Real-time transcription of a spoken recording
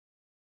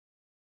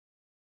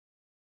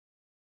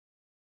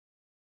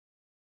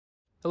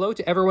Hello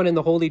to everyone in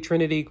the Holy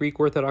Trinity Greek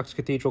Orthodox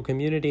Cathedral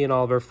community and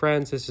all of our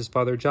friends. This is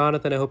Father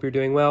Jonathan. I hope you're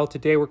doing well.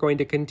 Today we're going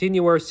to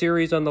continue our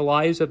series on the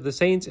lives of the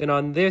saints, and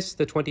on this,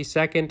 the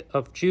 22nd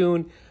of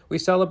June, we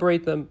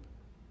celebrate the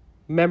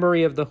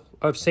memory of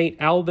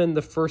Saint Alban,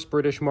 the first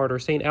British martyr.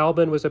 Saint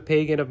Alban was a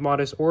pagan of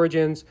modest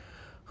origins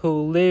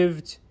who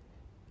lived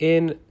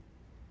in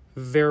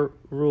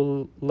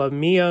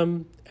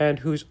Verulamium and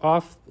who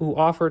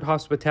offered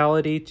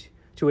hospitality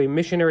to a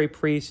missionary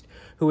priest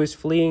who was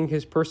fleeing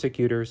his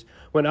persecutors.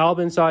 When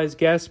Alban saw his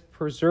guests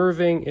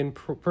persevering in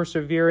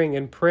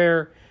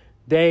prayer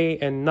day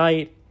and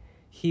night,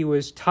 he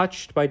was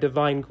touched by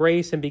divine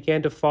grace and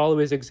began to follow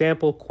his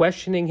example,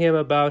 questioning him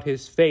about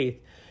his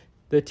faith.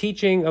 The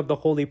teaching of the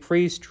holy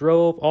priest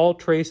drove all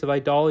trace of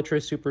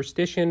idolatrous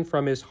superstition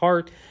from his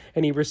heart,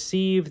 and he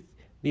received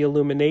the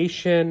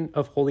illumination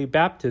of holy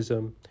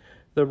baptism.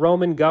 The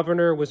Roman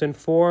governor was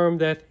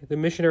informed that the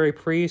missionary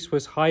priest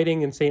was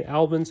hiding in St.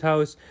 Alban's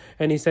house,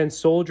 and he sent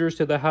soldiers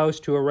to the house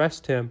to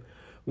arrest him.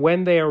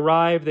 When they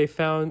arrived, they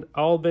found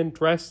Alban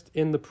dressed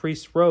in the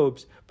priest's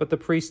robes, but the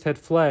priest had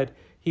fled.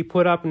 He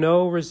put up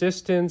no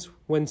resistance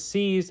when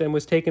seized and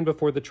was taken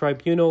before the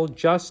tribunal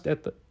just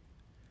at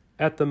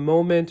the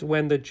moment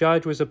when the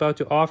judge was about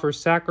to offer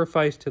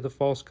sacrifice to the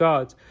false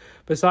gods.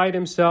 Beside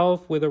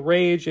himself with a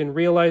rage and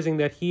realizing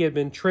that he had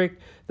been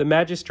tricked, the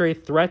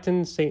magistrate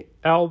threatened St.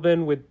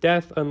 Alban with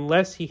death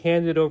unless he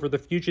handed over the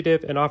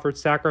fugitive and offered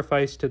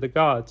sacrifice to the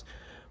gods.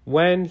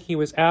 When he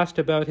was asked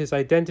about his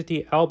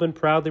identity, Alban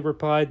proudly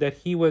replied that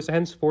he was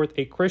henceforth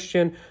a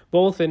Christian,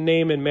 both in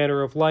name and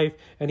manner of life,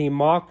 and he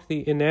mocked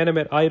the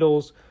inanimate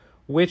idols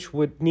which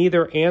would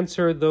neither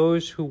answer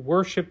those who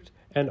worshipped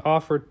and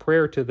offered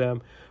prayer to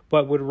them,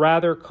 but would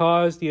rather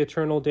cause the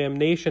eternal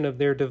damnation of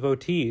their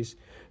devotees.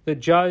 The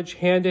judge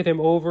handed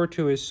him over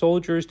to his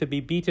soldiers to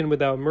be beaten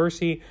without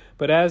mercy,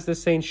 but as the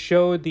saint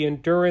showed the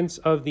endurance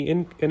of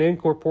an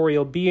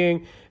incorporeal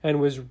being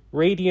and was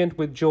radiant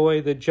with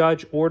joy, the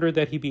judge ordered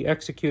that he be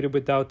executed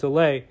without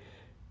delay.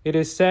 It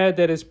is said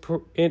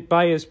that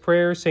by his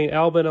prayer, St.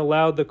 Alban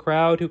allowed the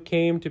crowd who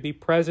came to be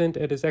present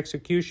at his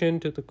execution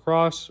to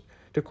cross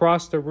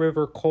the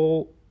river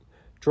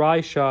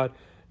dry shod,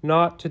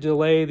 not to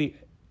delay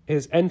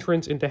his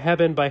entrance into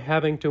heaven by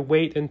having to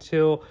wait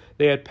until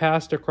they had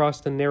passed across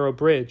the narrow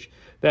bridge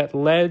that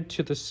led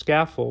to the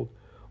scaffold.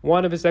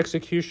 One of his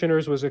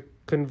executioners was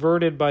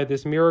converted by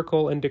this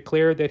miracle and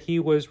declared that he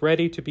was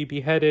ready to be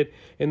beheaded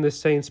in the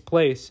saint's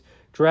place.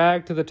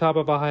 Dragged to the top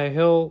of a high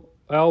hill,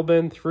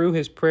 Alban, through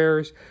his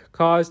prayers,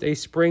 caused a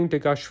spring to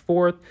gush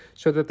forth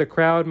so that the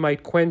crowd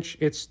might quench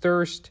its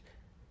thirst.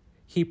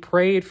 He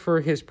prayed for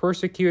his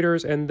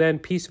persecutors and then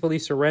peacefully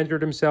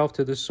surrendered himself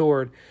to the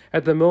sword.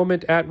 At the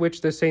moment at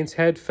which the saint's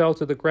head fell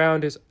to the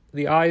ground,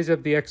 the eyes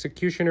of the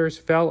executioners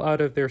fell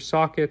out of their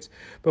sockets.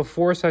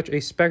 Before such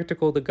a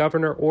spectacle, the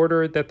governor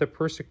ordered that the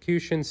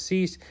persecution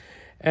cease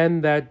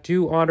and that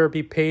due honor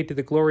be paid to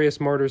the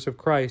glorious martyrs of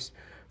Christ.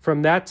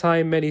 From that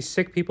time, many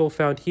sick people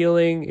found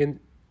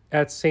healing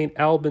at St.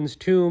 Alban's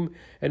tomb,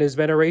 and his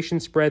veneration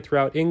spread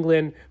throughout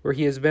England, where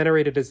he is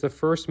venerated as the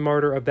first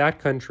martyr of that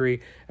country,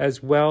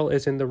 as well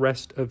as in the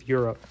rest of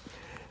Europe.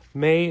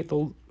 May,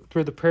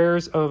 through the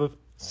prayers of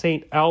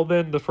St.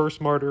 Alban, the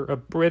first martyr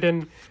of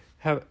Britain,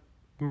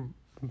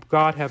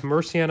 God have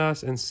mercy on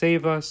us and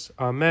save us.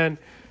 Amen.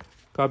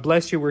 God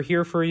bless you. We're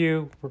here for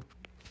you.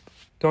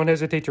 Don't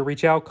hesitate to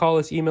reach out, call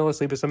us, email us,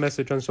 leave us a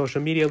message on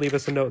social media, leave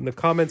us a note in the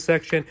comments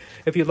section.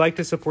 If you'd like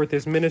to support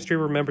this ministry,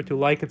 remember to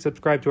like and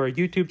subscribe to our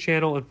YouTube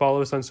channel and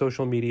follow us on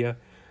social media.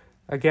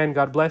 Again,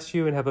 God bless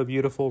you and have a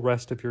beautiful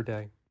rest of your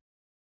day.